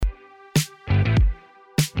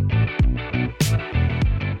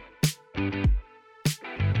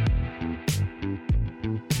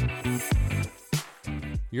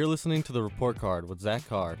You're listening to The Report Card with Zach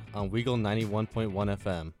Card on Weagle 91.1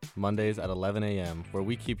 FM, Mondays at 11 a.m., where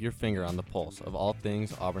we keep your finger on the pulse of all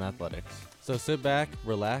things Auburn athletics. So sit back,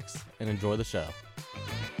 relax, and enjoy the show.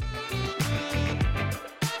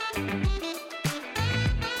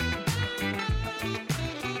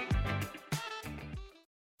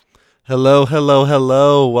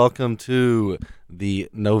 Hello. Welcome to the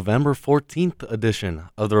November 14th edition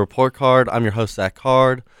of The Report Card. I'm your host, Zach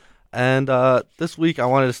Card. And this week, I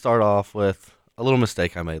wanted to start off with a little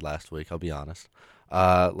mistake I made last week, I'll be honest.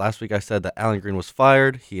 Last week, I said that Allen Green was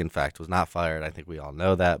fired. He, in fact, was not fired. I think we all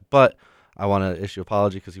know that. But I want to issue an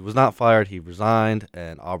apology because he was not fired. He resigned,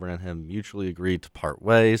 and Auburn and him mutually agreed to part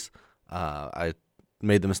ways. I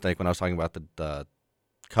made the mistake when I was talking about the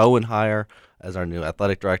Cohen hire as our new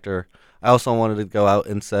athletic director. I also wanted to go out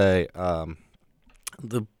and say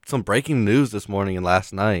some breaking news this morning and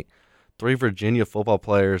last night. 3 Virginia football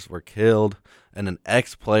players were killed, and an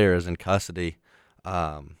ex-player is in custody.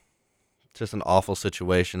 Just an awful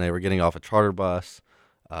situation. They were getting off a charter bus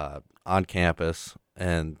on campus,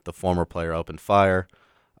 and the former player opened fire.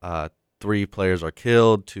 3 players are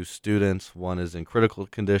killed, 2 students. 1 is in critical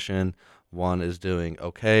condition. 1 is doing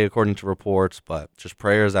okay, according to reports, but just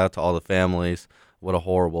prayers out to all the families. What a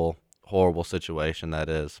horrible situation that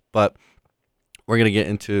is. But we're going to get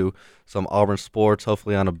into some Auburn sports,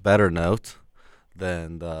 hopefully on a better note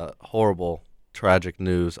than the horrible, tragic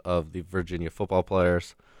news of the Virginia football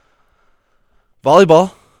players.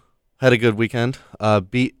 Volleyball had a good weekend.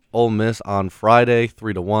 Beat Ole Miss on Friday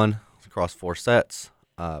 3-1 across 4 sets.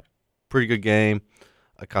 Pretty good game.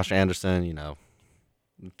 Akasha Anderson,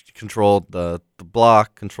 controlled the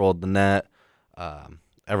block, controlled the net.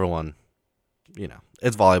 Everyone,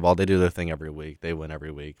 it's volleyball. They do their thing every week. They win every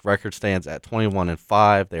week. Record stands at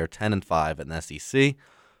 21-5. They are 10-5 in the SEC,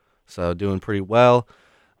 so doing pretty well.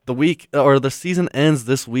 The season ends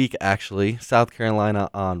this week, actually. South Carolina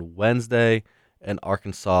on Wednesday and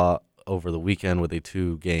Arkansas over the weekend with a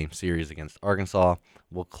 2-game series against Arkansas.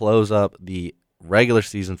 We'll close up the regular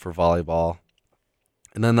season for volleyball,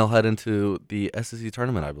 and then they'll head into the SEC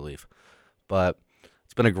tournament, I believe. But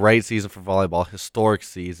it's been a great season for volleyball, historic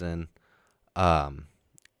season.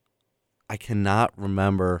 I cannot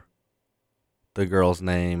remember the girl's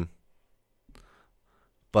name,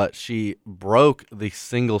 but she broke the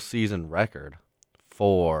single season record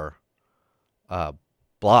for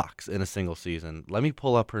blocks in a single season. Let me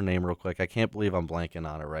pull up her name real quick. I can't believe I'm blanking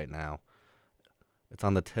on it right now. It's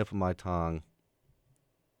on the tip of my tongue.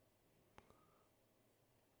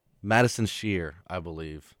 Madison Shear, I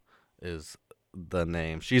believe, is the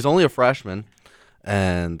name. She's only a freshman,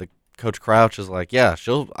 and the Coach Crouch is like, yeah,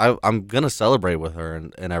 I'm going to celebrate with her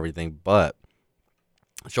and everything, but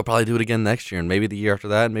she'll probably do it again next year, and maybe the year after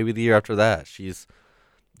that, and maybe the year after that. She's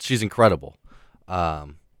incredible.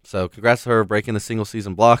 So congrats to her breaking the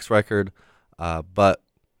single-season blocks record, but,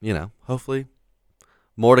 hopefully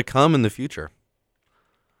more to come in the future.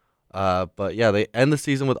 But, yeah, they end the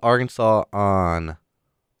season with Arkansas on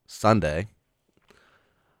Sunday.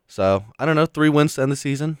 So, I don't know, 3 wins to end the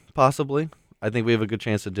season, possibly. I think we have a good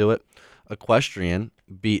chance to do it. Equestrian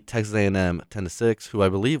beat Texas A&M 10-6, who I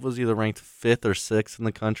believe was either ranked 5th or 6th in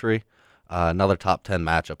the country. Another top 10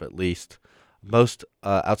 matchup at least. Most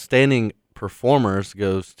outstanding performers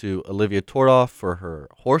goes to Olivia Tordoff for her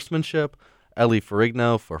horsemanship, Ellie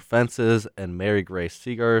Ferrigno for fences, and Mary Grace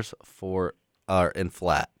Seegers for in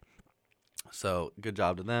flat. So good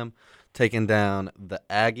job to them. Taking down the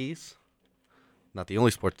Aggies. Not the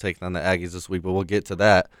only sport to take down the Aggies this week, but we'll get to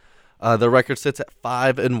that. The record sits at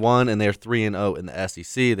 5-1, and they're 3-0 in the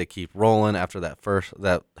SEC. They keep rolling after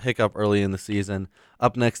that hiccup early in the season.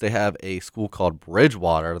 Up next, they have a school called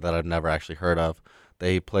Bridgewater that I've never actually heard of.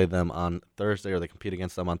 They play them on Thursday, or they compete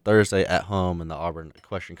against them on Thursday at home in the Auburn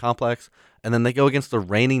Equestrian Complex. And then they go against the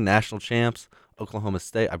reigning national champs, Oklahoma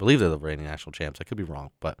State. I believe they're the reigning national champs. I could be wrong,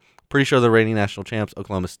 but pretty sure they're reigning national champs,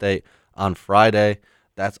 Oklahoma State, on Friday.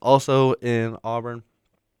 That's also in Auburn.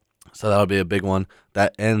 So that'll be a big one.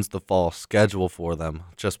 That ends the fall schedule for them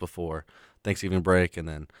just before Thanksgiving break and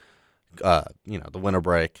then, the winter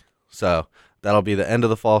break. So that'll be the end of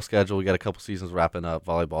the fall schedule. We got a couple seasons wrapping up,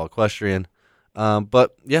 volleyball, equestrian.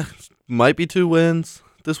 But, yeah, might be 2 wins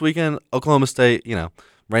this weekend. Oklahoma State,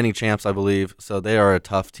 reigning champs, I believe. So they are a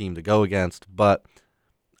tough team to go against. But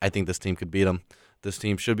I think this team could beat them. This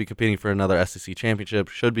team should be competing for another SEC championship,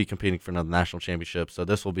 should be competing for another national championship. So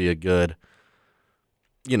this will be a good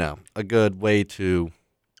way to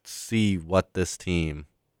see what this team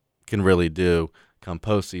can really do come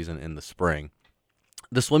postseason in the spring.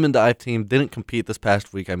 The swim and dive team didn't compete this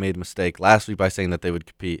past week. I made a mistake last week by saying that they would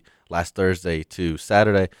compete last Thursday to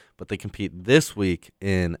Saturday, but they compete this week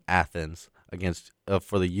in Athens against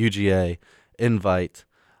for the UGA invite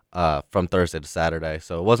from Thursday to Saturday.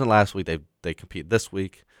 So it wasn't last week. They compete this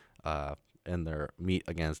week in their meet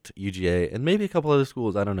against UGA and maybe a couple other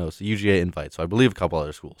schools. I don't know. It's the UGA invite, so I believe a couple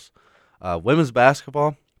other schools. Women's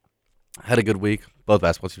basketball had a good week. Both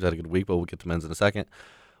basketball teams had a good week, but we'll get to men's in a second.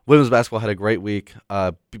 Women's basketball had a great week.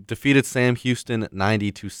 Defeated Sam Houston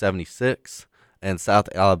 90-76 and South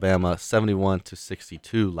Alabama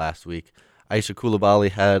 71-62 last week. Aisha Coulibaly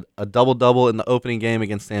had a double-double in the opening game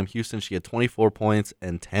against Sam Houston. She had 24 points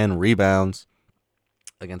and 10 rebounds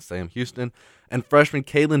against Sam Houston. And freshman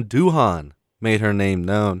Caitlin Duhan made her name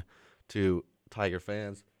known to Tiger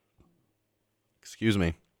fans. Excuse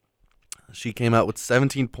me. She came out with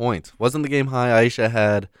 17 points. Wasn't the game high.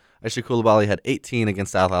 Aisha Coulibaly had 18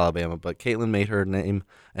 against South Alabama, but Caitlin made her name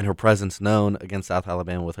and her presence known against South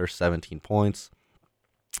Alabama with her 17 points.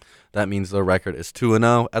 That means their record is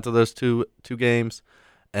 2-0 after those two games.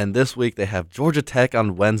 And this week they have Georgia Tech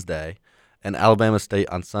on Wednesday and Alabama State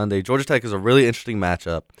on Sunday. Georgia Tech is a really interesting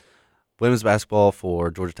matchup. Women's basketball for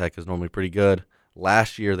Georgia Tech is normally pretty good.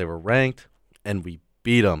 Last year they were ranked, and we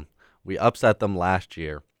beat them. We upset them last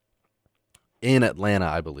year in Atlanta,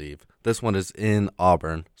 I believe. This one is in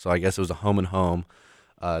Auburn, so I guess it was a home-and-home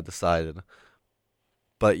decided.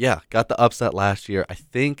 But, yeah, got the upset last year. I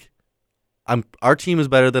think our team is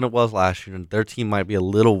better than it was last year, and their team might be a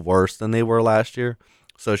little worse than they were last year.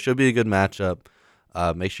 So it should be a good matchup.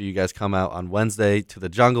 Make sure you guys come out on Wednesday to the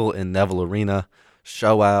Jungle in Neville Arena.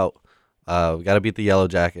 Show out. We got to beat the Yellow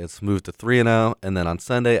Jackets. Move to 3-0. And then on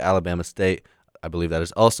Sunday, Alabama State. I believe that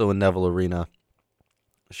is also in Neville Arena.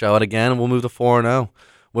 Show out again, and we'll move to 4-0.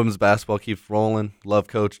 Women's basketball keeps rolling. Love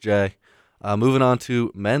Coach Jay. Moving on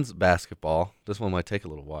to men's basketball. This one might take a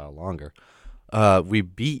little while longer. We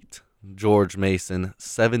beat George Mason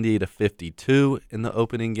 70-52 in the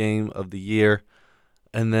opening game of the year.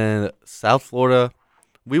 And then South Florida,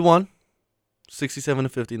 we won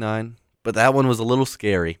 67-59, but that one was a little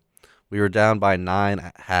scary. We were down by 9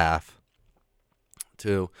 at half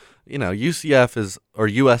to, UCF is, or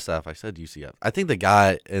USF, I said UCF. I think the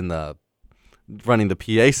guy running the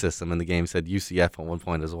PA system in the game said UCF at one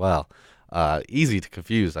point as well. Easy to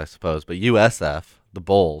confuse, I suppose, but USF, the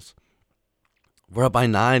Bulls, were up by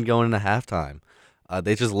 9 going into halftime.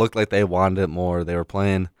 They just looked like they wanted it more. They were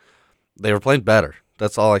playing better.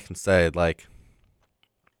 That's all I can say. Like,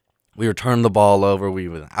 we were turning the ball over. We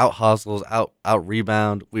were out hustles, out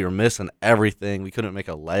rebound. We were missing everything. We couldn't make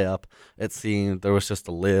a layup. It seemed there was just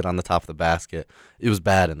a lid on the top of the basket. It was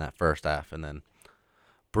bad in that first half. And then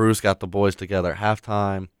Bruce got the boys together at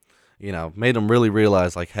halftime, made them really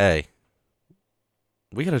realize, like, hey,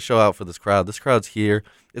 we got to show out for this crowd. This crowd's here.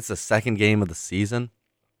 It's the second game of the season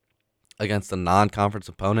against a non-conference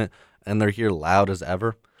opponent, and they're here loud as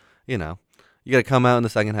ever. You got to come out in the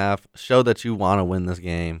second half, show that you want to win this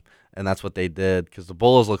game, and that's what they did because the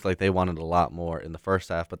Bulls looked like they wanted a lot more in the first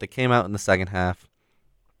half, but they came out in the second half,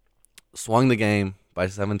 swung the game by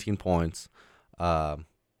 17 points, down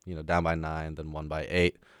by 9, then won by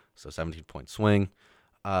 8, so 17-point swing.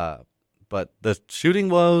 But the shooting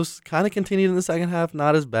woes kind of continued in the second half,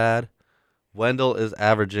 not as bad. Wendell is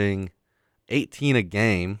averaging 18 a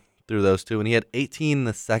game through those two, and he had 18 in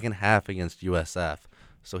the second half against USF.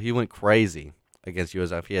 So he went crazy against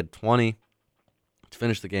USF. He had 20 to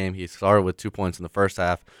finish the game. He started with 2 points in the first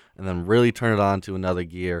half and then really turned it on to another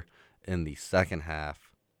gear in the second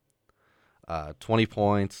half. 20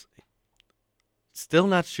 points. Still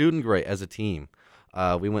not shooting great as a team.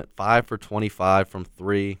 We went 5 for 25 from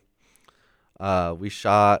 3. We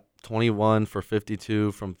shot 21 for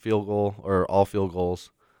 52 from field goal or all field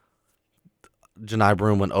goals. Janai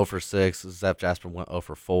Broom went 0 for 6. Zep Jasper went 0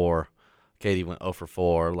 for 4. Katie went 0 for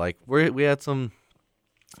 4. Like we had some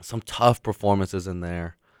tough performances in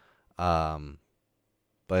there.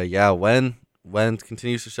 But yeah, when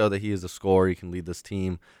continues to show that he is a scorer, he can lead this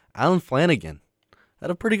team. Alan Flanagan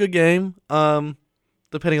had a pretty good game.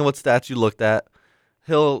 Depending on what stats you looked at,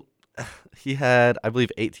 he had, I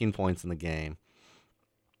believe, 18 points in the game.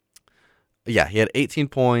 Yeah, he had 18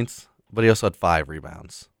 points, but he also had 5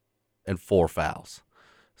 rebounds and 4 fouls.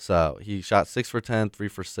 So he shot 6 for 10, 3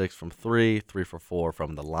 for 6 from 3, 3 for 4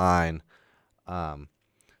 from the line.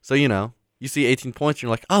 So, you see 18 points, and you're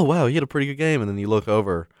like, oh, wow, he had a pretty good game. And then you look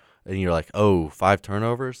over, and you're like, oh, 5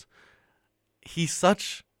 turnovers. He's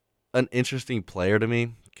such an interesting player to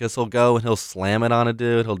me because he'll go and he'll slam it on a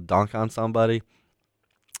dude. He'll dunk on somebody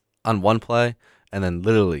on one play, and then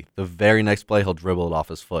literally the very next play, he'll dribble it off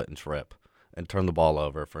his foot and trip and turn the ball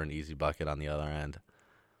over for an easy bucket on the other end.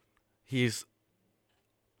 He's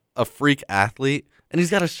a freak athlete, and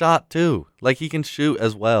he's got a shot too. Like, he can shoot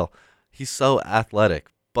as well. He's so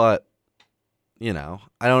athletic, but I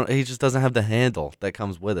don't. He just doesn't have the handle that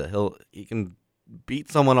comes with it. He can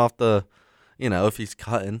beat someone off the, if he's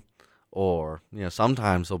cutting, or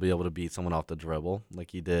sometimes he'll be able to beat someone off the dribble,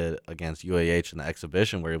 like he did against UAH in the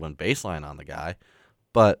exhibition where he went baseline on the guy.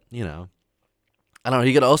 But I don't know.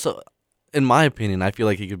 He could also, in my opinion, I feel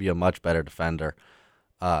like he could be a much better defender.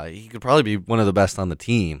 He could probably be one of the best on the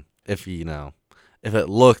team if if it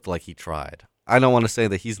looked like he tried. I don't want to say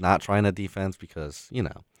that he's not trying at defense because you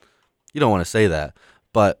don't want to say that,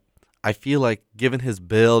 but I feel like given his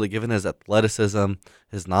build, given his athleticism,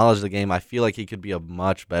 his knowledge of the game, I feel like he could be a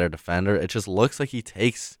much better defender. It just looks like he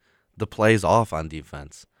takes the plays off on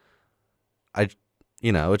defense. It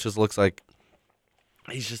just looks like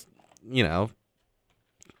he's just,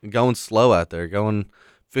 going slow out there, going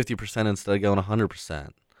 50% instead of going 100%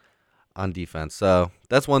 on defense. So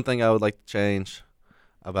that's one thing I would like to change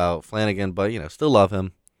about Flanagan, but, still love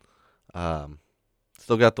him.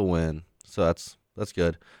 Still got the win, so that's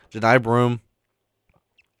good. Janai Broom,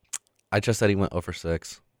 I just said he went 0 for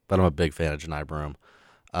 6, but I'm a big fan of Janai Broom.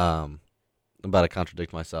 I'm about to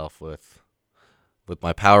contradict myself with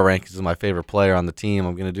my power rankings of my favorite player on the team.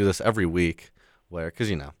 I'm going to do this every week,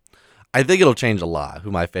 because I think it'll change a lot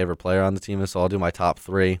who my favorite player on the team is, so I'll do my top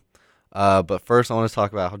 3. But first I want to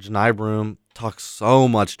talk about how Janai Broom talks so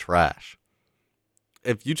much trash.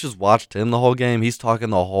 If you just watched him the whole game, he's talking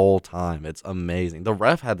the whole time. It's amazing. The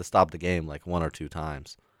ref had to stop the game like 1 or 2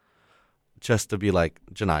 times just to be like,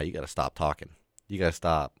 Janai, you got to stop talking. You got to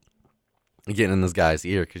stop getting in this guy's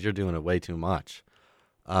ear because you're doing it way too much.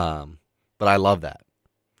 But I love that.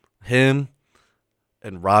 Him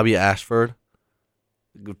and Robbie Ashford,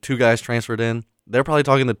 2 guys transferred in. They're probably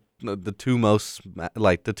talking the 2 most,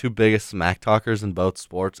 like the 2 biggest smack talkers in both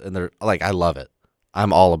sports, and they're like, I love it.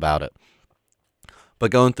 I'm all about it. But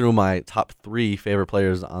going through my top 3 favorite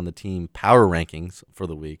players on the team power rankings for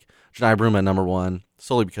the week, Janai Broom at number 1,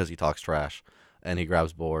 solely because he talks trash and he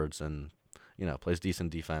grabs boards and plays decent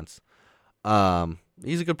defense.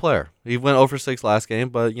 He's a good player. He went 0 for 6 last game,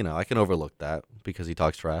 but I can overlook that because he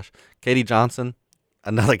talks trash. Katie Johnson,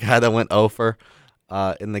 another guy that went 0 for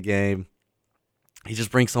in the game. He just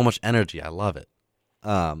brings so much energy. I love it.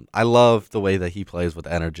 I love the way that he plays with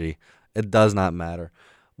energy. It does not matter.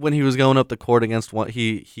 When he was going up the court against one,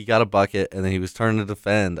 he got a bucket, and then he was turning to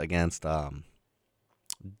defend against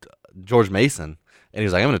George Mason, and he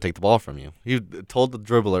was like, I'm going to take the ball from you. He told the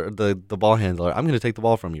dribbler, the ball handler, I'm going to take the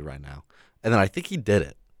ball from you right now. And then I think he did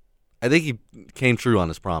it. I think he came true on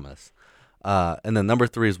his promise. And then number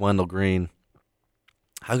 3 is Wendell Green.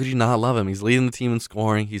 How could you not love him? He's leading the team in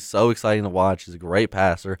scoring. He's so exciting to watch. He's a great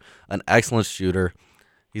passer, an excellent shooter.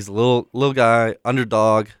 He's a little guy,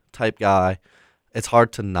 underdog type guy. It's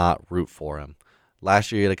hard to not root for him.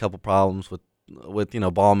 Last year he had a couple problems with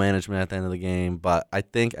ball management at the end of the game, but I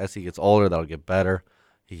think as he gets older, that'll get better.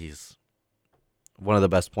 He's one of the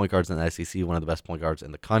best point guards in the SEC, one of the best point guards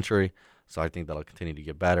in the country, so I think that'll continue to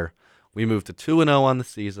get better. We move to 2-0 on the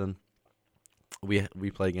season. We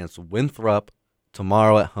play against Winthrop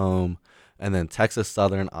tomorrow at home, and then Texas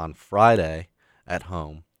Southern on Friday at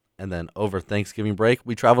home. And then over Thanksgiving break,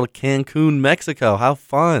 we travel to Cancun, Mexico. How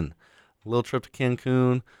fun! A little trip to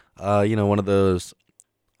Cancun, one of those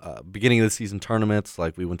beginning of the season tournaments.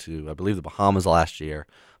 Like we went to, I believe, the Bahamas last year,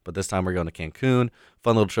 but this time we're going to Cancun.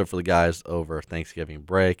 Fun little trip for the guys over Thanksgiving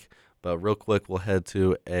break. But real quick, we'll head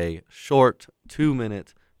to a short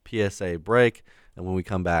 2-minute PSA break, and when we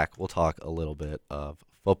come back, we'll talk a little bit of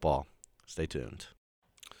football. Stay tuned.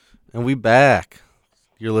 And we back.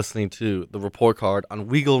 You're listening to The Report Card on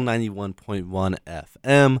Weagle 91.1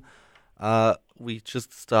 FM. We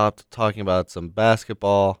just stopped talking about some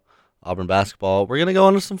basketball, Auburn basketball. We're going to go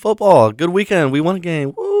on to some football. Good weekend. We won a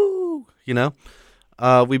game. Woo!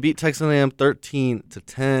 We beat Texas A&M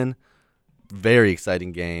 13-10. Very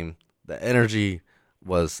exciting game. The energy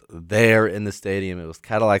was there in the stadium. It was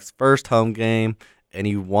Cadillac's first home game, and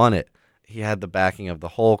he won it. He had the backing of the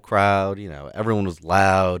whole crowd. Everyone was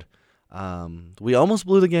loud. We almost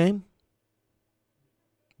blew the game,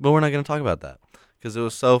 but we're not going to talk about that because it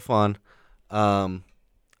was so fun.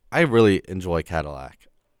 I really enjoy Cadillac.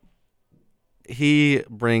 He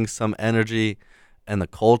brings some energy and the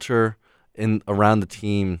culture in around the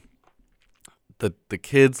team. The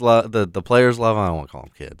kids love the players love him. I don't want to call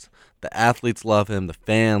them kids. The athletes love him. The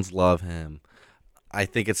fans love him. I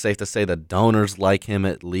think it's safe to say the donors like him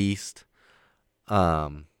at least.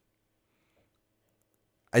 I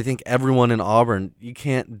think everyone in Auburn, you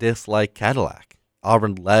can't dislike Cadillac.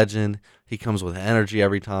 Auburn legend. He comes with energy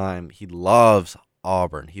every time. He loves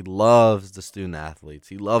Auburn. He loves the student athletes.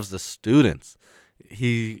 He loves the students.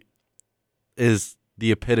 He is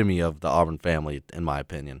the epitome of the Auburn family, in my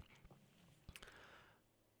opinion.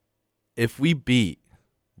 If we beat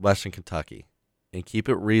Western Kentucky and keep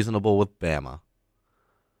it reasonable with Bama,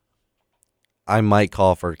 I might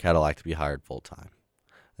call for Cadillac to be hired full time.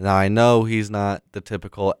 Now, I know he's not the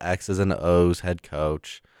typical X's and O's head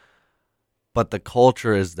coach, but the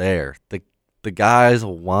culture is there. The guys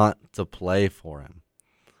want to play for him.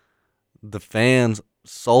 The fans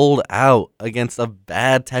sold out against a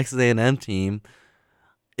bad Texas A&M team.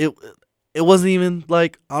 It it wasn't even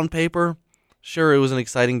like on paper. Sure, it was an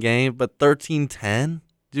exciting game, but 13-10?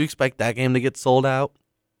 Do you expect that game to get sold out?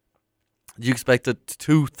 Do you expect the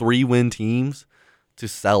 2-3 win teams to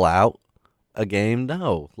sell out a game?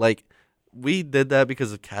 No. Like, we did that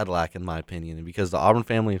because of Cadillac, in my opinion, and because the Auburn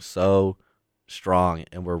family is so strong,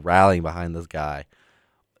 and we're rallying behind this guy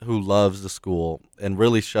who loves the school and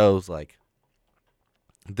really shows, like,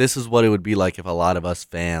 this is what it would be like if a lot of us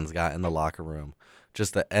fans got in the locker room.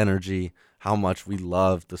 Just the energy, how much we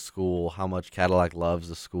love the school, how much Cadillac loves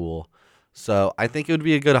the school. So I think it would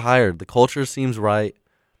be a good hire. The culture seems right.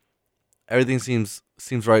 Everything seems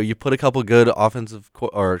right. You put a couple good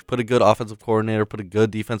put a good offensive coordinator, put a good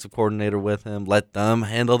defensive coordinator with him. Let them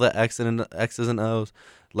handle the X's and O's.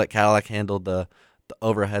 Let Cadillac handle the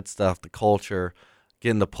overhead stuff, the culture,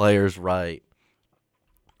 getting the players right,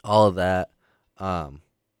 all of that. And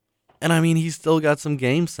I mean, he's still got some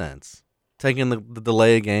game sense. Taking the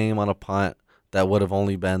delay of game on a punt that would have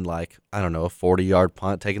only been like, I don't know, a 40-yard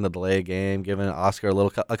punt, taking the delay of game, giving Oscar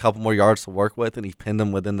a couple more yards to work with, and he pinned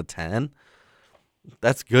him within the 10.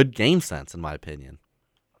 That's good game sense, in my opinion.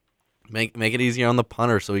 Make it easier on the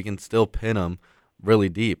punter so he can still pin him really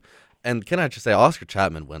deep. And can I just say, Oscar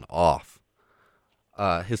Chapman went off.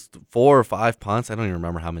 His 4 or 5 punts, I don't even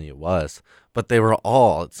remember how many it was, but they were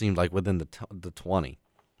all, it seemed like, within the 20.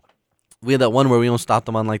 We had that one where we almost stopped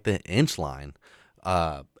him on like the inch line.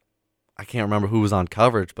 I can't remember who was on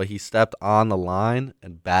coverage, but he stepped on the line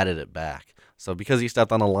and batted it back. So because he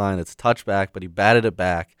stepped on the line, it's touchback, but he batted it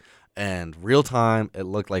back. And real time, it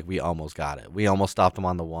looked like we almost got it. We almost stopped him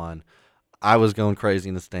on the one. I was going crazy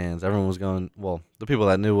in the stands. Everyone was going, well, the people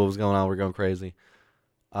that knew what was going on were going crazy.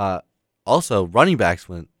 Also, running backs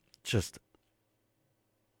went just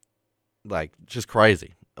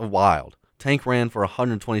crazy, wild. Tank ran for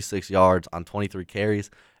 126 yards on 23 carries,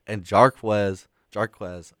 and Jarquez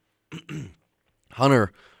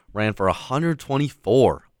Hunter ran for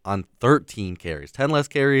 124 on 13 carries. 10 less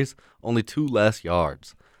carries, only 2 less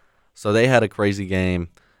yards. So they had a crazy game.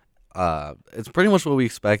 It's pretty much what we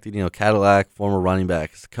expected. You know, Cadillac, former running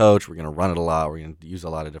back, is the coach. We're going to run it a lot. We're going to use a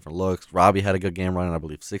lot of different looks. Robbie had a good game running, I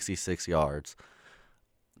believe, 66 yards.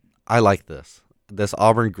 I like this. This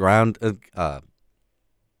Auburn ground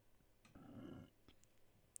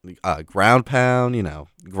pound,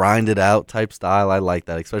 grind it out type style. I like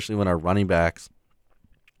that, especially when our running backs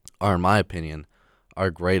are, in my opinion, our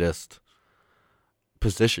greatest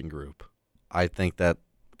position group. I think that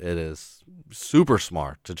it is super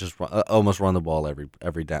smart to just almost run the ball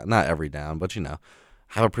every down. Not every down, but,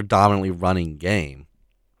 have a predominantly running game.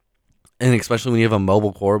 And especially when you have a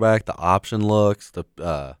mobile quarterback, the option looks,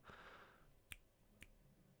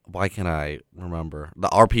 why can't I remember? The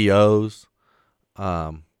RPOs.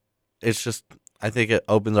 It's just, I think it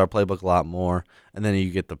opens our playbook a lot more. And then you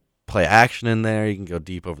get the play action in there. You can go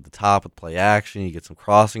deep over the top with play action. You get some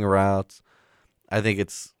crossing routes. I think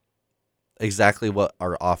it's exactly what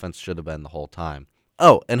our offense should have been the whole time.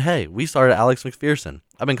 Oh, and hey, we started Alex McPherson.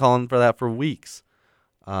 I've been calling for that for weeks.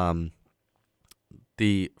 The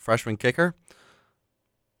freshman kicker,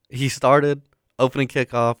 he started opening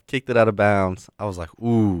kickoff, kicked it out of bounds. I was like,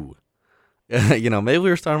 ooh. Maybe we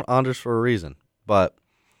were starting Anders for a reason. But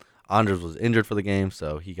Anders was injured for the game,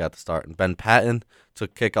 so he got the start. And Ben Patton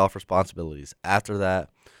took kickoff responsibilities. After that,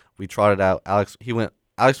 we trotted out Alex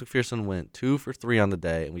McPherson went 2 for 3 on the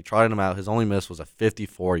day, and we trotted him out. His only miss was a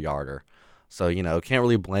 54-yarder. So, can't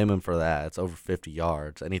really blame him for that. It's over 50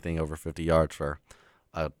 yards. Anything over 50 yards for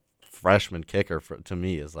a freshman kicker, to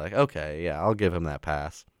me, is like, okay, yeah, I'll give him that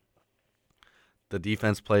pass. The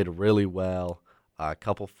defense played really well. A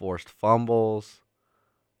couple forced fumbles.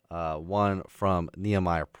 One from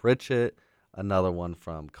Nehemiah Pritchett. Another one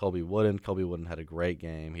from Colby Wooden. Colby Wooden had a great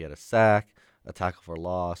game. He had a sack, a tackle for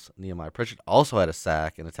loss. Nehemiah Pritchett also had a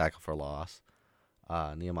sack and a tackle for loss.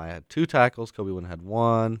 Nehemiah had 2 tackles. Colby Wooden had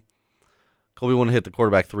 1. Colby Wooden hit the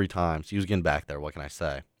quarterback 3 times. He was getting back there. What can I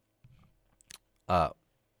say?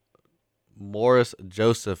 Morris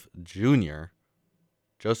Joseph Jr.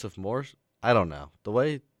 Joseph Morris? I don't know. The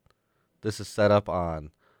way this is set up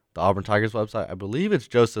on the Auburn Tigers website. I believe it's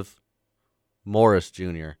Joseph Morris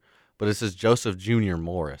Jr., but it says Joseph Jr.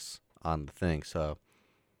 Morris on the thing. So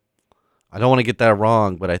I don't want to get that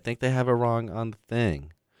wrong, but I think they have it wrong on the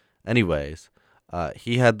thing. Anyways,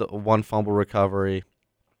 he had the one fumble recovery,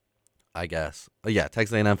 I guess. Yeah,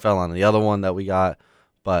 Texas A&M fell on the other one that we got,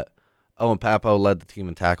 but Owen Papo led the team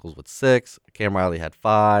in tackles with 6. Cam Riley had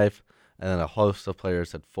 5, and then a host of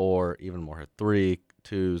players had 4. Even more had 3,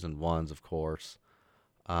 2s, and 1s, of course.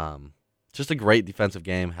 Just a great defensive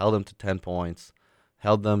game. Held them to 10 points.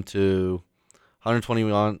 Held them to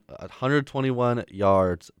 121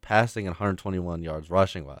 yards passing and 121 yards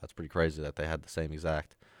rushing. Wow, that's pretty crazy that they had the same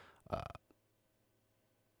exact.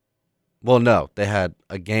 Well, no, they had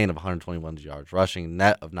a gain of 121 yards rushing,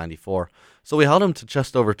 net of 94. So we held them to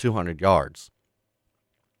just over 200 yards.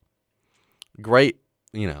 Great,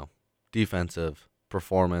 defensive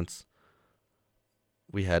performance.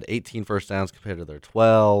 We had 18 first downs compared to their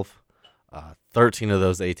 12. 13 of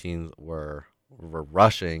those 18 were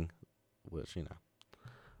rushing, which,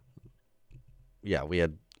 we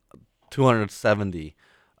had 270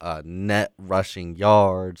 net rushing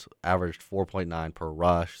yards, averaged 4.9 per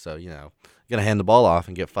rush. So, going to hand the ball off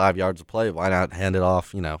and get 5 yards of play. Why not hand it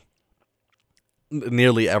off,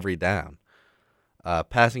 nearly every down?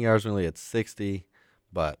 Passing yards really at 60,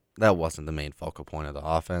 but that wasn't the main focal point of the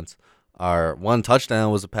offense. Our one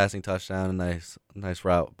touchdown was a passing touchdown, a nice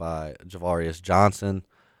route by Javarius Johnson.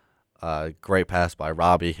 Great pass by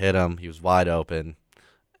Robbie, hit him. He was wide open.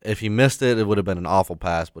 If he missed it, it would have been an awful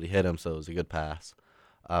pass, but he hit him, so it was a good pass.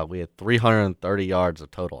 We had 330 yards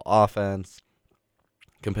of total offense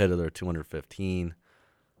compared to their 215.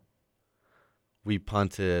 We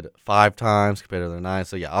punted 5 times compared to their 9.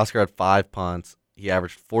 So, Oscar had 5 punts. He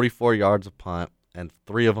averaged 44 yards a punt, and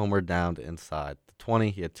 3 of them were down to inside the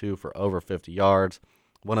 20. He had 2 for over 50 yards.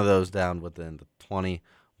 One of those down within the 20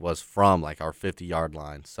 was from, our 50-yard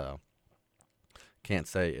line. So, can't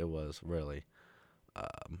say it was really,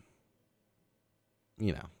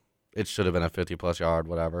 it should have been a 50-plus yard,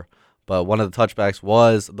 whatever. But one of the touchbacks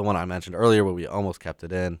was the one I mentioned earlier where we almost kept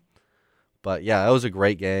it in. But, it was a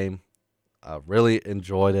great game. Really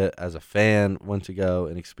enjoyed it as a fan. Went to go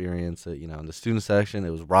and experience it. In the student section,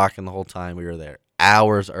 it was rocking the whole time. We were there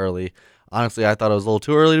hours early. Honestly, I thought it was a little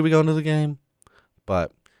too early to be going to the game.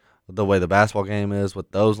 But the way the basketball game is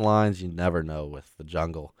with those lines, you never know with the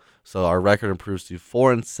jungle. So our record improves to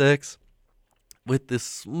 4-6. With the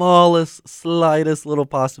slightest little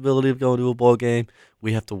possibility of going to a bowl game.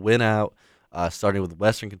 We have to win out, starting with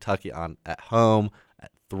Western Kentucky at home at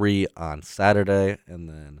 3 on Saturday. And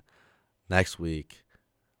then next week,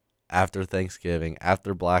 after Thanksgiving,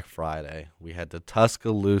 after Black Friday, we head to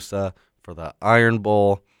Tuscaloosa for the Iron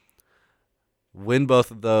Bowl. Win both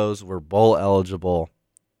of those. We're bowl eligible.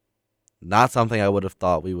 Not something I would have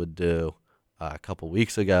thought we would do a couple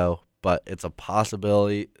weeks ago, but it's a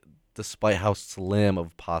possibility, despite how slim of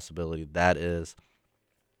a possibility that is.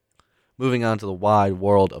 Moving on to the wide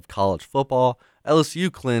world of college football,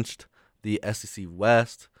 LSU clinched the SEC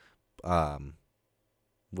West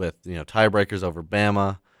with tiebreakers over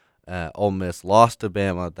Bama. Ole Miss lost to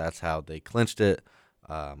Bama. That's how they clinched it.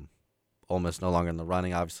 Ole Miss no longer in the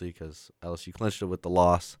running, obviously, because LSU clinched it with the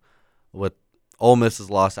loss. With Ole Miss's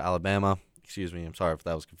loss to Alabama. Excuse me, I'm sorry if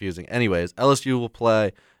that was confusing. Anyways, LSU will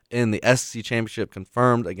play in the SEC Championship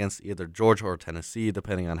confirmed against either Georgia or Tennessee,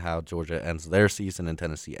 depending on how Georgia ends their season and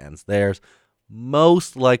Tennessee ends theirs.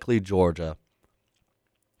 Most likely Georgia.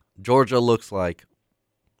 Georgia looks like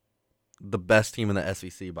the best team in the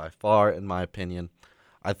SEC by far, in my opinion.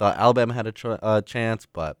 I thought Alabama had a chance,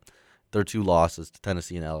 but their 2 losses to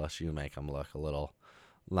Tennessee and LSU make them look a little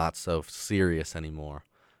not so serious anymore.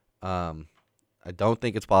 I don't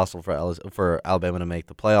think it's possible for Alabama to make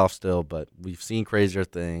the playoffs still, but we've seen crazier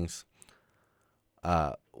things.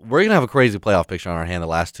 We're going to have a crazy playoff picture on our hand the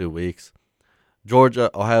last 2 weeks. Georgia,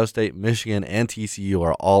 Ohio State, Michigan, and TCU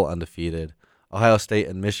are all undefeated. Ohio State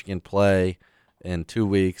and Michigan play in 2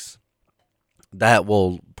 weeks. That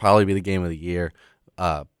will probably be the game of the year.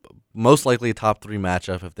 Most likely a top 3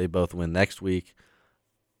 matchup if they both win next week.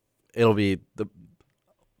 It'll be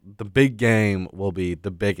the big game will be the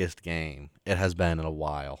biggest game it has been in a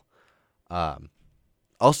while.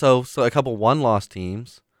 Also, so a couple one-loss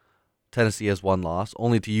teams. Tennessee has 1 loss,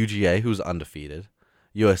 only to UGA, who's undefeated.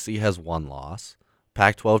 USC has 1 loss.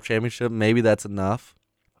 Pac-12 championship, maybe that's enough.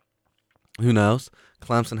 Who knows?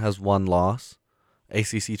 Clemson has 1 loss.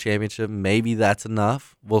 ACC championship, maybe that's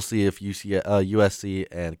enough. We'll see if USC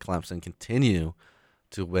and Clemson continue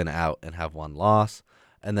to win out and have 1 loss.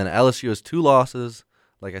 And then LSU has 2 losses,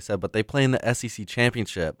 like I said, but they play in the SEC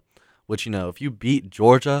championship, which, if you beat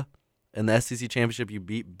Georgia In the SEC championship, you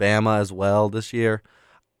beat Bama as well this year.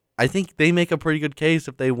 I think they make a pretty good case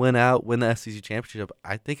if they win the SEC championship.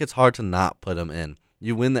 I think it's hard to not put them in.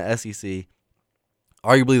 You win the SEC,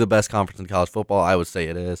 arguably the best conference in college football. I would say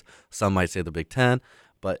it is. Some might say the Big Ten,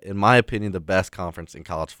 but in my opinion, the best conference in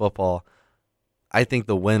college football. I think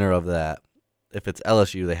the winner of that, if it's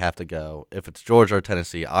LSU, they have to go. If it's Georgia or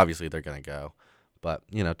Tennessee, obviously they're going to go. But,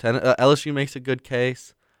 LSU makes a good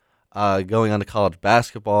case. Going on to college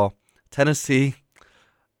basketball, Tennessee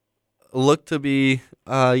look to be,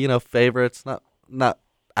 favorites, not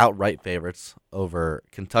outright favorites over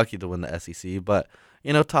Kentucky to win the SEC, but,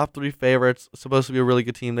 top 3 favorites, supposed to be a really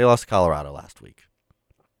good team. They lost to Colorado last week.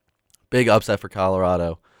 Big upset for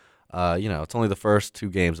Colorado. It's only the first 2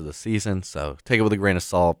 games of the season, so take it with a grain of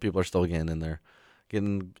salt. People are still getting in there,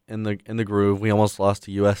 getting in the groove. We almost lost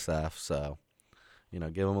to USF, so,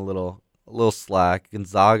 give them a little slack.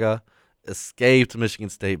 Gonzaga escaped Michigan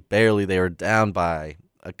State barely. They were down by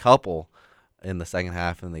a couple in the second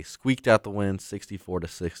half, and they squeaked out the win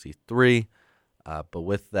 64-63. But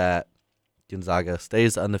with that, Gonzaga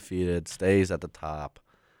stays undefeated, stays at the top.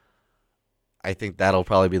 I think that'll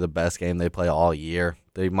probably be the best game they play all year.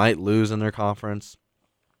 They might lose in their conference.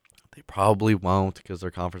 They probably won't because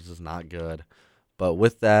their conference is not good. But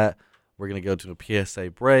with that, we're going to go to a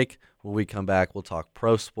PSA break. When we come back, we'll talk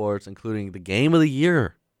pro sports, including the game of the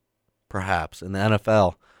year, perhaps, in the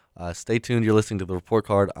NFL. Stay tuned. You're listening to The Report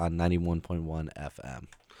Card on 91.1 FM.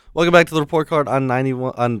 Welcome back to The Report Card on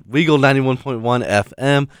Weagle 91.1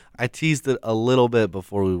 FM. I teased it a little bit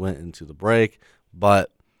before we went into the break,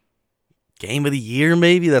 but game of the year,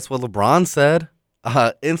 maybe? That's what LeBron said.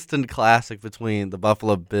 Instant classic between the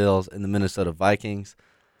Buffalo Bills and the Minnesota Vikings.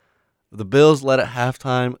 The Bills led at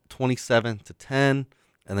halftime 27-10,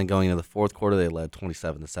 and then going into the fourth quarter, they led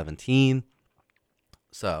 27-17.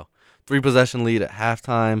 So, 3-possession lead at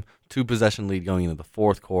halftime, 2-possession lead going into the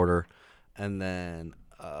fourth quarter, and then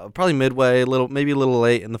probably midway, maybe a little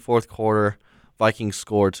late in the fourth quarter, Vikings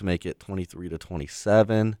scored to make it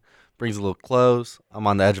 23-27. Brings a little close. I'm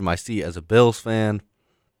on the edge of my seat as a Bills fan.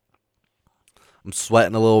 I'm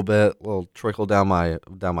sweating a little bit, a little trickle down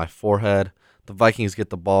my forehead. The Vikings get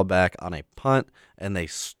the ball back on a punt, and they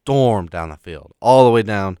storm down the field, all the way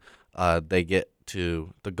down. They get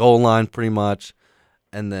to the goal line pretty much,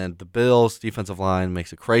 and then the Bills' defensive line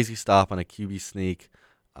makes a crazy stop on a QB sneak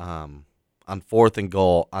on 4th and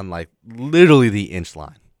goal on, literally the inch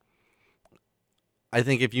line. I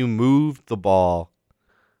think if you move the ball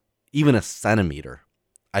even a centimeter,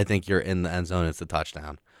 I think you're in the end zone. It's a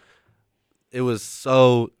touchdown. It was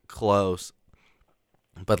so close,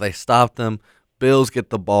 but they stopped them. Bills get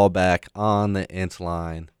the ball back on the inch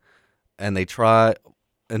line, and they try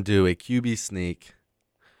and do a QB sneak.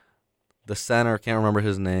 The center, can't remember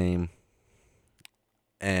his name,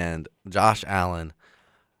 and Josh Allen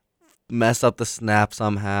mess up the snap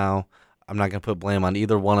somehow. I'm not going to put blame on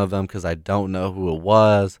either one of them because I don't know who it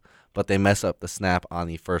was, but they mess up the snap on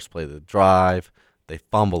the first play of the drive. They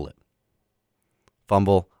fumble it.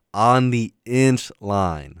 Fumble on the inch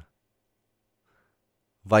line.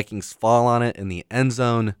 Vikings fall on it in the end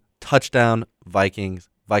zone. Touchdown, Vikings.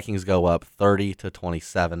 Vikings go up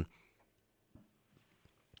 30-27.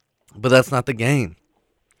 But that's not the game.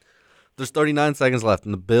 There's 39 seconds left,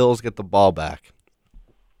 and the Bills get the ball back.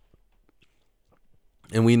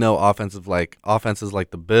 And we know offenses like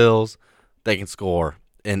the Bills, they can score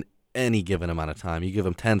in any given amount of time. You give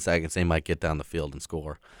them 10 seconds, they might get down the field and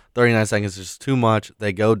score. 39 seconds is just too much.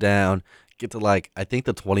 They go down, get to I think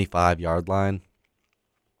the 25-yard line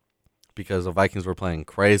because the Vikings were playing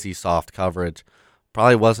crazy soft coverage.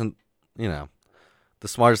 Probably wasn't, the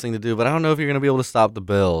smartest thing to do, but I don't know if you're going to be able to stop the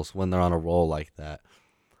Bills when they're on a roll like that.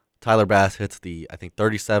 Tyler Bass hits the,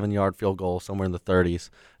 37-yard field goal, somewhere in the 30s,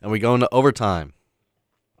 and we go into overtime.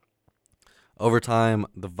 Overtime,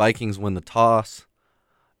 the Vikings win the toss,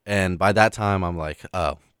 and by that time, I'm like,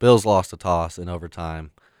 oh, Bills lost the toss in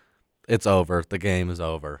overtime. It's over. The game is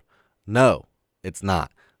over. No, it's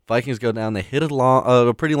not. Vikings go down. They hit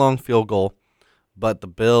a pretty long field goal, but the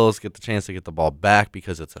Bills get the chance to get the ball back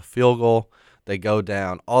because it's a field goal. They go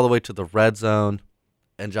down all the way to the red zone,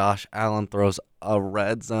 and Josh Allen throws a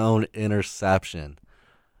red zone interception.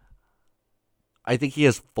 I think he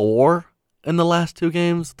has 4 in the last 2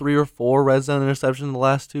 games, 3 or 4 red zone interceptions in the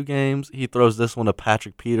last 2 games. He throws this one to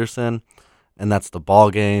Patrick Peterson, and that's the ball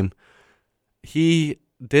game. He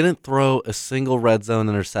didn't throw a single red zone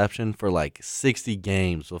interception for 60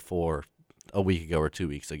 games before a week ago or 2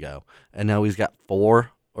 weeks ago. And now he's got 3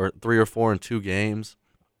 or 4 in 2 games.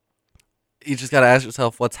 You just got to ask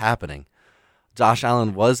yourself what's happening. Josh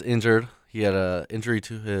Allen was injured. He had an injury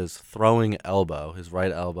to his throwing elbow, his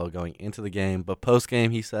right elbow, going into the game. But post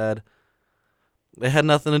game, he said it had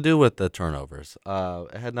nothing to do with the turnovers.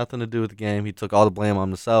 It had nothing to do with the game. He took all the blame on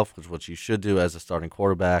himself, which is what you should do as a starting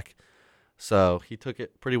quarterback. So he took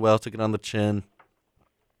it pretty well, took it on the chin.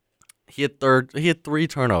 He had 3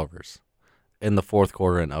 turnovers in the fourth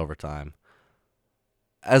quarter and overtime.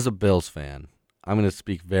 As a Bills fan, I'm going to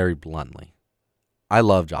speak very bluntly. I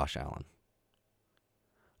love Josh Allen.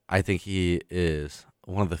 I think he is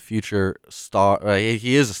one of the future star.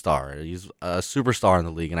 He is a star. He's a superstar in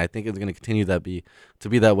the league, and I think it's going to continue to be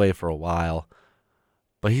that way for a while.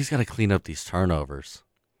 But he's got to clean up these turnovers.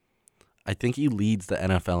 I think he leads the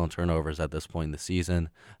NFL in turnovers at this point in the season.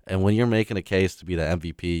 And when you're making a case to be the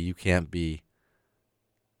MVP, you can't be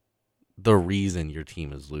the reason your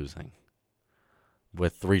team is losing.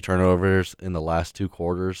 With 3 turnovers in the last 2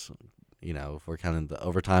 quarters, if we're counting the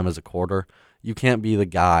overtime as a quarter, you can't be the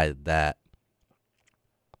guy that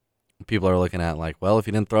people are looking at like, well, if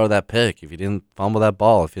you didn't throw that pick, if you didn't fumble that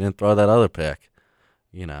ball, if you didn't throw that other pick,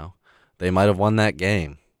 they might have won that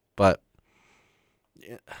game. But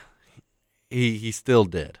he still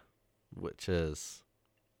did, which is,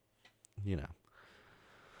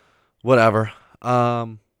 whatever.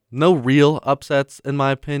 No real upsets, in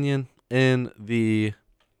my opinion, in the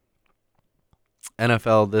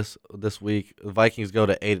NFL this week. The Vikings go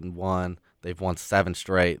to 8-1. They've won 7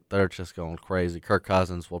 straight. They're just going crazy. Kirk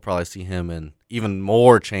Cousins, we'll probably see him in even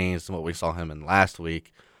more change than what we saw him in last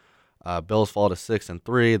week. Bills fall to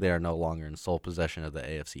 6-3. They are no longer in sole possession of the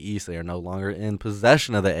AFC East. They are no longer in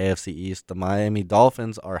possession of the AFC East. The Miami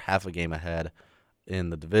Dolphins are half a game ahead in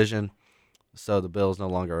the division. So the Bills no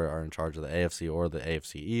longer are in charge of the AFC or the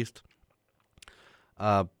AFC East.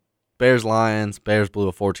 Bears-Lions. Bears blew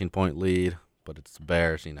a 14-point lead, but it's the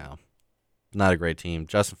Bears, Not a great team.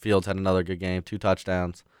 Justin Fields had another good game, 2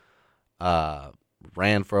 touchdowns.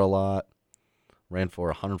 Ran for a lot. Ran for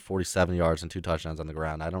 147 yards and 2 touchdowns on the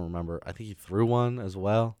ground. I don't remember. I think he threw one as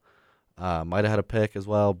well. Might have had a pick as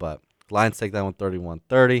well, but Lions take that one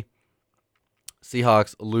 31-30.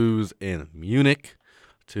 Seahawks lose in Munich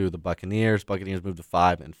to the Buccaneers. Buccaneers move to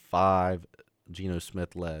 5-5. Geno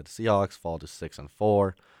Smith led Seahawks fall to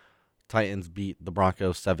 6-4. Titans beat the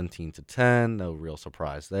Broncos 17-10. No real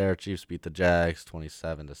surprise there. Chiefs beat the Jags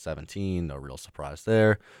 27-17. No real surprise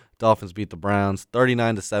there. Dolphins beat the Browns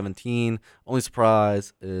 39-17. Only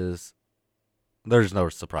surprise is there's no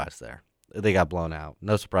surprise there. They got blown out.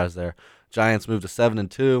 No surprise there. Giants moved to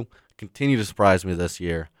 7-2. Continue to surprise me this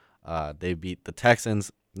year. They beat the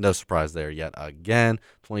Texans. No surprise there yet again.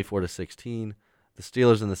 24-16. The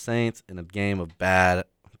Steelers and the Saints in a game of bad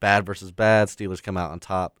versus bad. Steelers come out on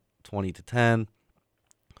top 20-10.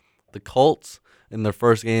 The Colts in their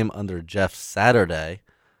first game under Jeff Saturday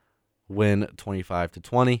win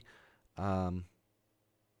 25-20.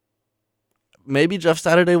 Maybe Jeff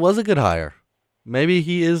Saturday was a good hire. Maybe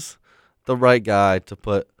he is the right guy to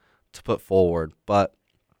put forward, but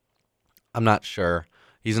I'm not sure.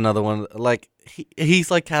 He's another one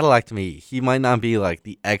he's like Cadillac to me. He might not be like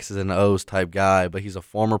the X's and O's type guy, but he's a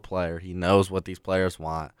former player. He knows what these players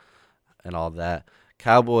want and all that.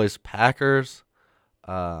 Cowboys, Packers,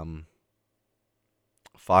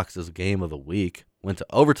 Fox's game of the week, went to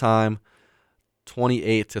overtime,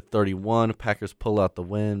 28-31. Packers pull out the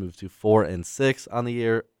win, move to 4-6 on the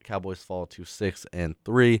year. Cowboys fall to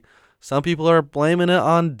 6-3. Some people are blaming it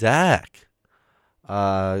on Dak.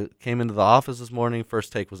 Came into the office this morning,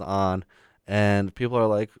 First Take was on, and people are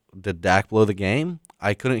like, did Dak blow the game?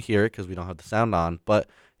 I couldn't hear it because we don't have the sound on, but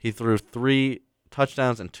he threw 3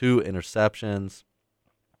 touchdowns and 2 interceptions.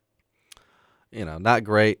 Not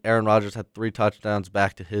great. Aaron Rodgers had 3 touchdowns,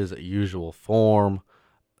 back to his usual form.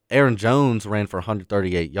 Aaron Jones ran for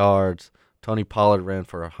 138 yards. Tony Pollard ran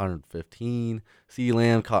for 115. CeeDee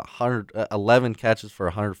Lamb caught 11 catches for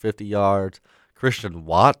 150 yards. Christian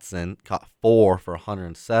Watson caught 4 for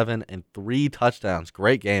 107 and 3 touchdowns.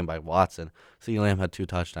 Great game by Watson. CeeDee Lamb had 2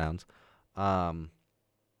 touchdowns.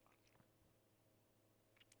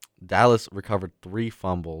 Dallas recovered 3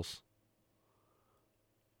 fumbles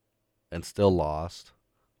and still lost.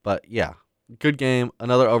 But, yeah, good game.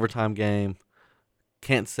 Another overtime game.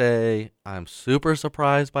 Can't say I'm super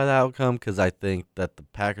surprised by the outcome because I think that the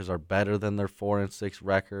Packers are better than their 4-6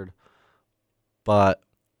 record. But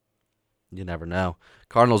you never know.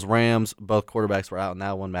 Cardinals-Rams, both quarterbacks were out in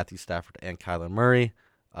that one, Matthew Stafford and Kyler Murray.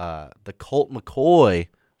 The Colt McCoy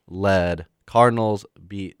led Cardinals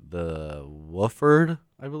beat the Wofford,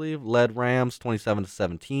 I believe, led Rams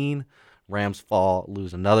 27-17. Rams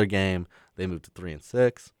lose another game. They move to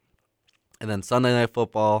 3-6. And then Sunday Night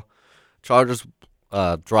Football, Chargers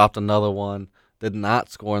dropped another one. did not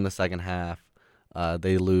score in the second half.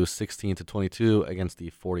 They lose 16-22 against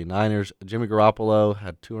the 49ers. Jimmy Garoppolo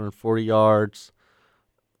had 240 yards.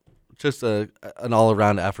 Just an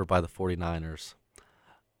all-around effort by the 49ers.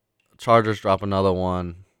 Chargers drop another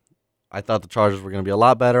one. I thought the Chargers were going to be a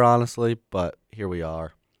lot better, honestly, but here we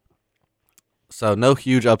are. So no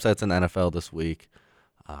huge upsets in the NFL this week.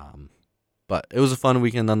 But it was a fun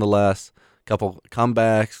weekend nonetheless. Couple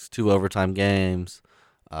comebacks, 2 overtime games.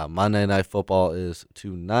 Monday Night Football is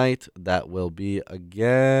tonight. That will be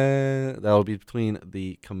between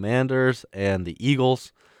the Commanders and the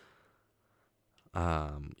Eagles.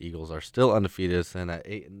 Eagles are still undefeated, and at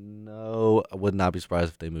 8-0. I would not be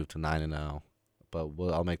surprised if they move to 9-0. But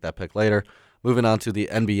I'll make that pick later. Moving on to the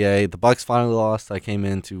NBA, the Bucks finally lost. I came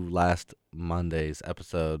into last Monday's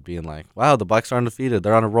episode being like, wow, the Bucks are undefeated.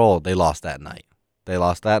 They're on a roll. They lost that night. They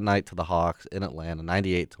lost that night to the Hawks in Atlanta,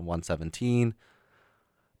 98-117.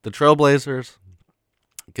 The Trailblazers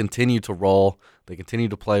continue to roll. They continue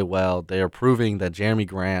to play well. They are proving that Jeremy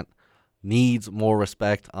Grant needs more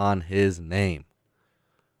respect on his name.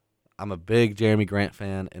 I'm a big Jeremy Grant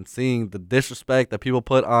fan, and seeing the disrespect that people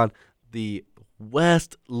put on the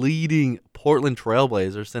West leading Portland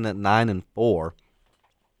Trailblazers sitting at 9-4.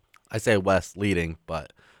 I say West leading,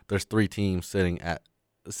 but there's 3 teams sitting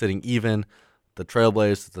even. The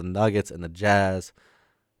Trailblazers, the Nuggets, and the Jazz.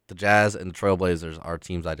 The Jazz and the Trailblazers are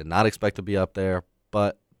teams I did not expect to be up there,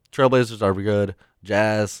 but Trailblazers are good.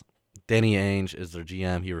 Jazz, Danny Ainge is their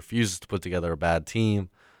GM. He refuses to put together a bad team.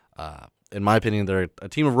 In my opinion, they're a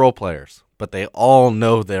team of role players, but they all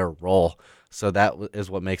know their role. So that is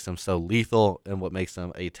what makes them so lethal and what makes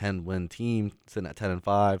them a 10-win team sitting at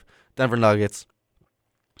 10-5. Denver Nuggets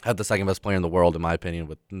have the second best player in the world, in my opinion,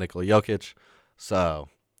 with Nikola Jokic. So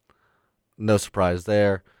no surprise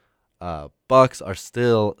there. Bucks are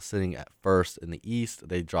still sitting at first in the East.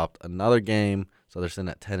 They dropped another game, so they're sitting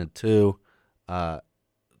at 10-2.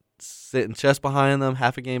 Sitting just behind them,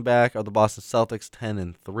 half a game back, are the Boston Celtics,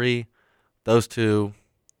 10-3. Those two,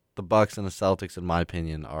 the Bucks and the Celtics, in my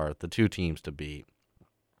opinion, are the 2 teams to beat.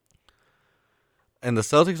 And the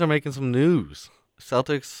Celtics are making some news.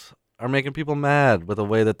 Celtics are making people mad with the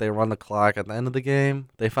way that they run the clock at the end of the game.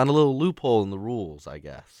 They found a little loophole in the rules, I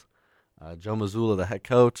guess. Joe Mazzulla, the head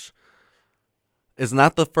coach, is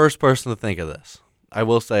not the first person to think of this. I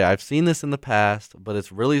will say I've seen this in the past, but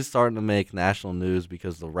it's really starting to make national news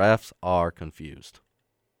because the refs are confused.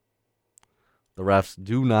 The refs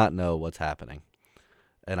do not know what's happening,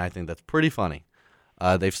 and I think that's pretty funny.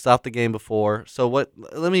 They've stopped the game before, so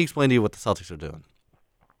let me explain to you what the Celtics are doing.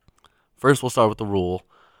 First, we'll start with the rule.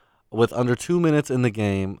 With under 2 minutes in the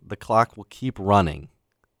game, the clock will keep running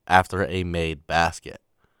after a made basket.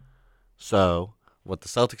 So what the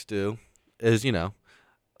Celtics do is,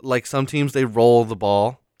 like some teams, they roll the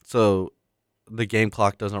ball so the game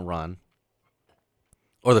clock doesn't run,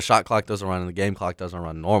 or the shot clock doesn't run and the game clock doesn't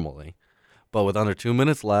run normally. But with under 2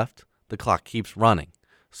 minutes left, the clock keeps running.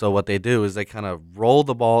 So what they do is they kind of roll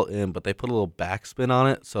the ball in, but they put a little backspin on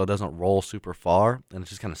it so it doesn't roll super far, and it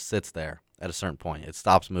just kind of sits there at a certain point. It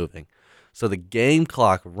stops moving. So the game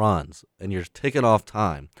clock runs, and you're ticking off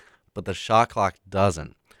time, but the shot clock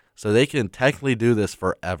doesn't. So they can technically do this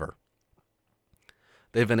forever.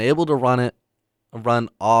 They've been able to run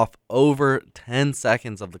off over 10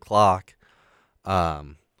 seconds of the clock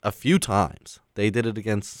a few times. They did it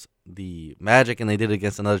against the Magic, and they did it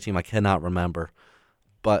against another team I cannot remember.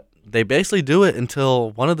 But they basically do it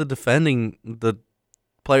until one of the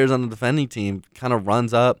players on the defending team kind of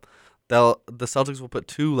runs up. The Celtics will put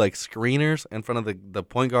 2 screeners in front of the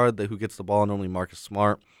point guard who gets the ball, normally Marcus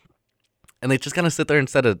Smart. And they just kind of sit there and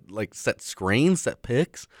set screens, set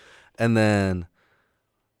picks, and then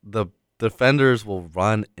the defenders will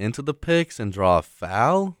run into the picks and draw a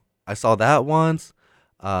foul. I saw that once.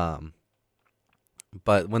 But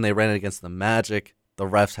when they ran it against the Magic, the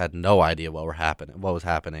refs had no idea what was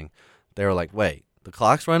happening. They were like, wait, the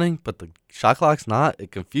clock's running, but the shot clock's not?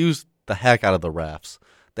 It confused the heck out of the refs.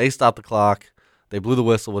 They stopped the clock. They blew the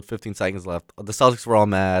whistle with 15 seconds left. The Celtics were all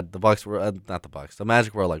mad. The Bucks were not the Bucks. The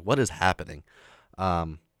Magic were like, what is happening?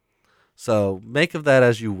 So make of that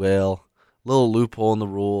as you will. Little loophole in the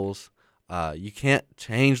rules. You can't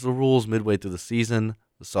change the rules midway through the season.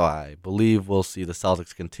 So I believe we'll see the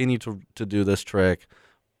Celtics continue to do this trick.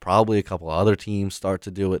 Probably a couple other teams start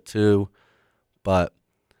to do it too. But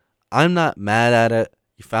I'm not mad at it.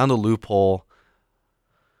 You found a loophole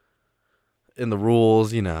in the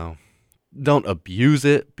rules, Don't abuse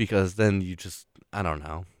it, because then you just,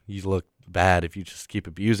 you look bad if you just keep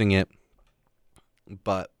abusing it.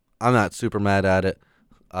 But I'm not super mad at it.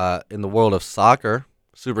 In the world of soccer,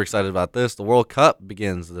 super excited about this. The World Cup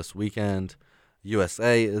begins this weekend,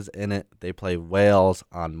 USA is in it. They play Wales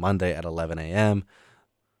on Monday at 11 a.m.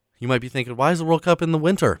 You might be thinking, why is the World Cup in the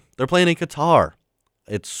winter? They're playing in Qatar.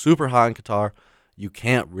 It's super hot in Qatar. You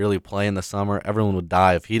can't really play in the summer. Everyone would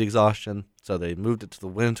die of heat exhaustion. So they moved it to the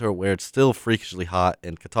winter where it's still freakishly hot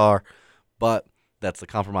in Qatar. But that's the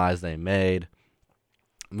compromise they made,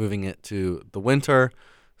 moving it to the winter.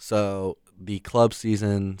 So the club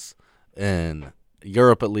seasons in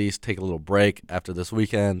Europe, at least, take a little break after this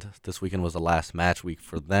weekend. This weekend was the last match week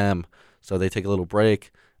for them. So they take a little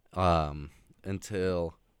break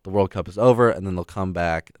until the World Cup is over, and then they'll come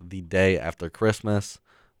back the day after Christmas.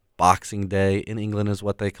 Boxing Day in England is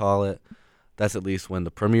what they call it. That's at least when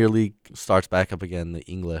the Premier League starts back up again, the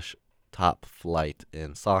English top flight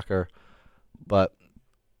in soccer. But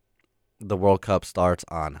the World Cup starts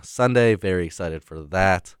on Sunday. Very excited for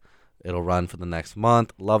that. It'll run for the next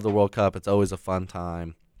month. Love the World Cup. It's always a fun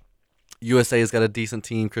time. USA's got a decent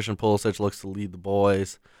team. Christian Pulisic looks to lead the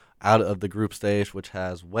boys out of the group stage, which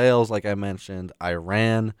has Wales, like I mentioned,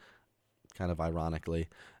 Iran, kind of ironically,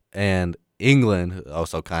 and England,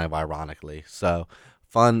 also kind of ironically. So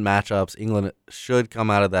fun matchups. England should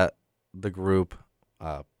come out of the group.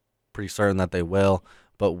 Pretty certain that they will.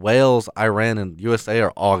 But Wales, Iran, and USA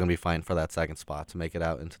are all going to be fighting for that second spot to make it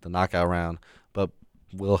out into the knockout round. But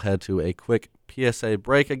we'll head to a quick PSA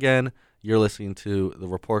break again. You're listening to the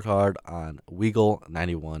Report Card on Weagle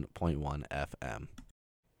 91.1 FM.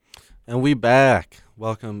 And we back.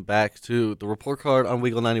 Welcome back to the Report Card on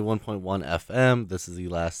Weagle 91.1 FM. This is the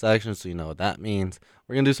last section, so you know what that means.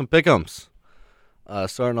 We're going to do some pick'ems.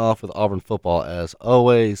 Starting off with Auburn football, as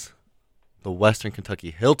always. The Western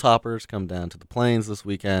Kentucky Hilltoppers come down to the Plains this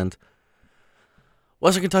weekend.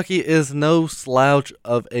 Western Kentucky is no slouch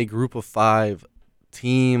of a group of 5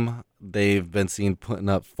 team. They've been seen putting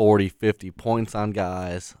up 40, 50 points on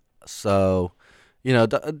guys. So,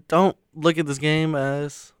 don't look at this game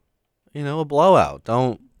as, a blowout.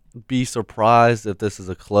 Don't be surprised if this is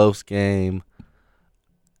a close game.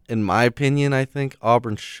 In my opinion, I think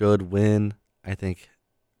Auburn should win. I think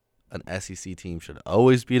an SEC team should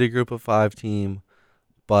always beat a group of 5 team,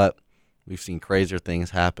 but we've seen crazier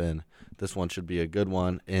things happen. This one should be a good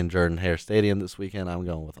one in Jordan-Hare Stadium this weekend. I'm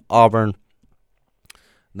going with Auburn.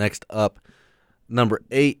 Next up, number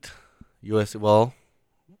 8, USC. Well,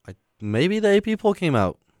 maybe the AP poll came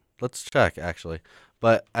out. Let's check, actually.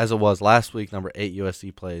 But as it was last week, number 8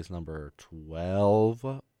 USC plays number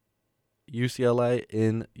 12 UCLA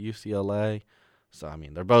in UCLA. So, I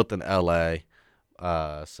mean, they're both in LA.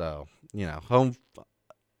 So, home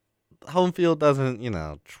field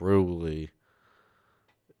doesn't, truly,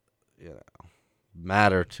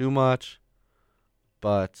 matter too much.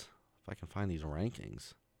 But if I can find these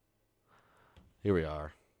rankings, here we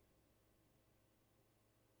are.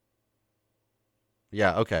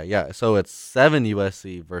 Yeah, okay, yeah. So it's 7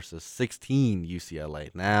 USC versus 16 UCLA.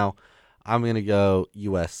 Now, I'm going to go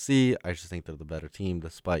USC. I just think they're the better team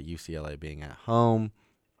despite UCLA being at home.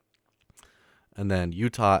 And then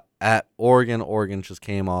Utah at Oregon. Oregon just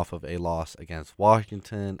came off of a loss against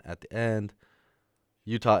Washington at the end.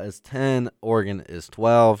 Utah is 10. Oregon is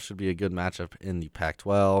 12. Should be a good matchup in the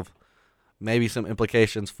Pac-12. Maybe some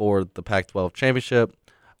implications for the Pac-12 championship.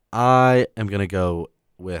 I am going to go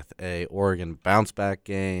with a Oregon bounce-back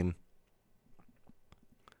game.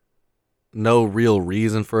 No real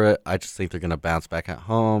reason for it. I just think they're going to bounce back at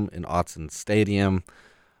home in Autzen Stadium.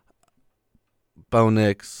 Bo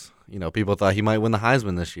Nix, people thought he might win the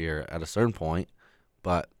Heisman this year at a certain point,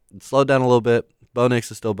 but it slowed down a little bit. Bo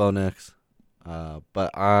Nix is still Bo Nix,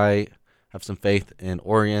 but I have some faith in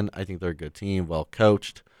Oregon. I think they're a good team, well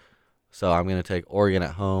coached. So I'm going to take Oregon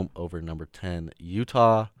at home over number 10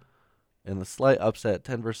 Utah. In the slight upset,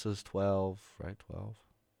 10 versus 12, right? 12?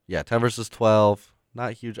 Yeah, 10 versus 12.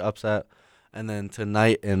 Not a huge upset. And then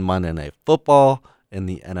tonight in Monday Night Football in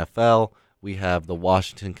the NFL, we have the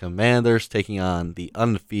Washington Commanders taking on the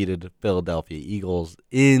undefeated Philadelphia Eagles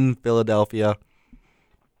in Philadelphia.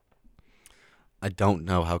 I don't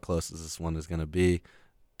know how close this one is going to be.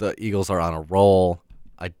 The Eagles are on a roll.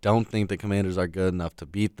 I don't think the Commanders are good enough to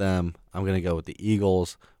beat them. I'm going to go with the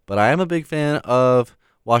Eagles. But I am a big fan of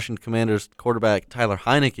Washington Commanders quarterback Tyler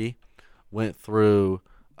Heineke. Went through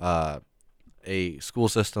a school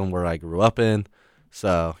system where I grew up in.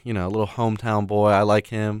 So, a little hometown boy. I like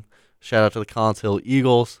him. Shout out to the Collins Hill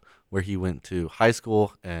Eagles, where he went to high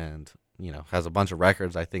school and, has a bunch of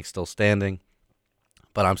records, I think, still standing.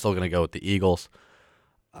 But I'm still going to go with the Eagles.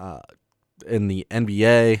 In the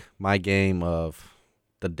NBA, my game of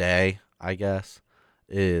the day, I guess,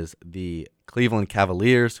 is the Cleveland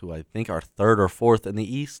Cavaliers, who I think are third or fourth in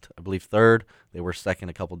the East. I believe third. They were second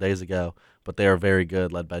a couple days ago, but they are very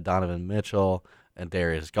good, led by Donovan Mitchell and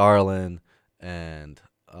Darius Garland and,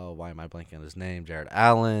 why am I blanking on his name? Jared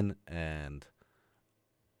Allen and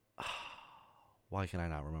why can I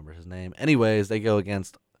not remember his name? Anyways, they go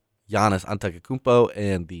against Giannis Antetokounmpo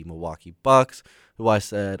and the Milwaukee Bucks, who I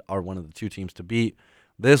said are one of the two teams to beat.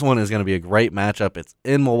 This one is going to be a great matchup. It's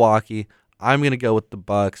in Milwaukee. I'm going to go with the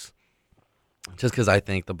Bucks just because I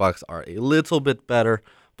think the Bucks are a little bit better,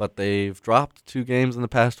 but they've dropped 2 games in the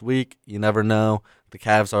past week. You never know. The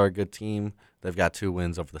Cavs are a good team. They've got 2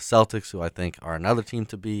 wins over the Celtics, who I think are another team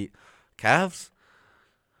to beat. Cavs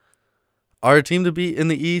are a team to beat in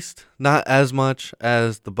the East, not as much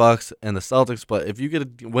as the Bucks and the Celtics, but if you get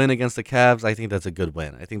a win against the Cavs, I think that's a good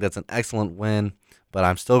win. I think that's an excellent win, but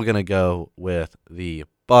I'm still going to go with the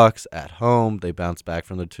Bucks at home. They bounced back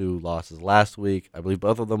from the 2 losses last week. I believe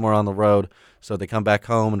both of them were on the road, so they come back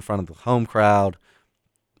home in front of the home crowd.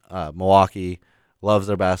 Milwaukee loves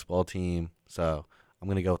their basketball team, so I'm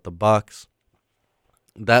going to go with the Bucks.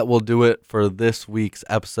 That will do it for this week's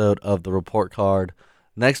episode of the Report Card.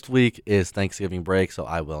 Next week is Thanksgiving break, so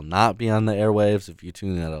I will not be on the airwaves. If you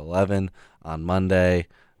tune in at 11 on Monday,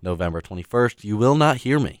 November 21st, you will not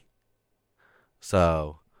hear me.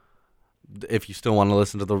 So if you still want to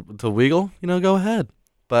listen to Weagle, go ahead.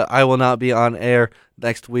 But I will not be on air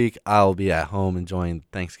next week. I'll be at home enjoying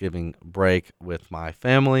Thanksgiving break with my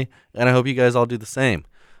family, and I hope you guys all do the same.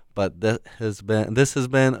 But this has been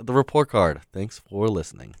the Report Card. Thanks for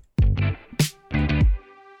listening.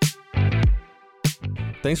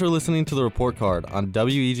 Thanks for listening to the Report Card on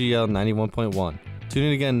WEGL 91.1. Tune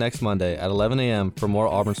in again next Monday at 11 a.m. for more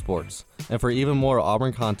Auburn sports. And for even more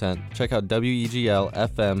Auburn content, check out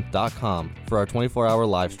WEGLFM.com for our 24-hour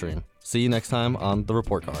live stream. See you next time on the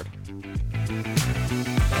Report Card.